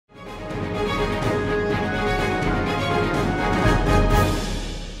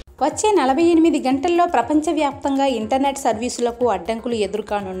వచ్చే 48 గంటల్లో ప్రపంచవ్యాప్తంగా ఇంటర్నెట్ సర్వీసులకు అడ్డంకులు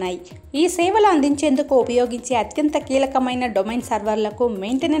ఎదురుకానున్నాయి. ఈ సేవలు అందించేందుకు ఉపయోగించే అత్యంత కీలకమైన డొమైన్ సర్వర్లకు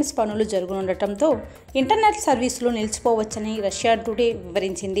మెయింటెనెన్స్ పనులు జరగనుండటంతో ఇంటర్నెట్ సర్వీసులు నిలిచిపోవచ్చని రష్యా టుడే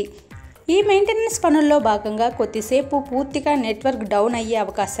వివరించింది. ఈ మెయింటెనెన్స్ పనుల్లో భాగంగా కొద్దిసేపు పూర్తిగా నెట్వర్క్ డౌన్ అయ్యే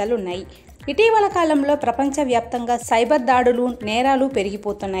అవకాశాలు ఉన్నాయి. ఇటీవల కాలంలో ప్రపంచవ్యాప్తంగా సైబర్ దాడులు, నేరాలు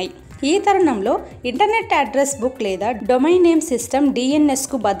పెరిగిపోతున్నాయి. ఈ తరుణంలో ఇంటర్నెట్ అడ్రస్ బుక్ లేదా డొమైన్ నేమ్ సిస్టమ్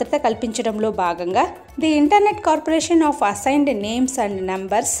DNSకు భద్రత కల్పించడంలో భాగంగా the internet corporation of assigned names and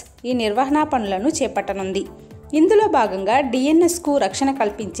numbers ఈ నిర్వహణ పనులను చేపట్టనుంది. ఇందులో భాగంగా DNSకు రక్షణ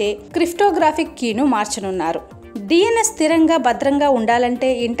కల్పించే క్రిప్టోగ్రాఫిక్ కీను మార్చనున్నారు. DNS స్థిరంగా భద్రంగా ఉండాలంటే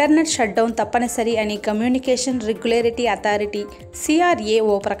ఇంటర్నెట్ షట్డౌన్ తప్పనిసరి అని కమ్యూనికేషన్ రెగ్యులేటరీ అథారిటీ CRA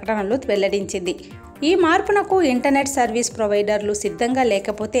ఓ ప్రకటనలో వెల్లడించింది. ఈ మార్పునకు ఇంటర్నెట్ సర్వీస్ ప్రొవైడర్లు సిద్ధంగా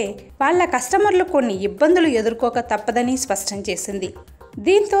లేకపోతే వాళ్ళ కస్టమర్లు కొన్ని ఇబ్బందులు ఎదుర్కోక తప్పదని స్పష్టం చేసింది.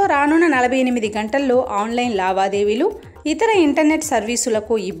 దీంతో రానున్న 48 గంటల్లో ఆన్లైన్ లావాదేవీలు, ఇతర ఇంటర్నెట్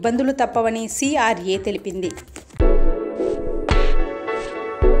సర్వీసులకు ఇబ్బందులు తప్పవని CRA తెలిపింది.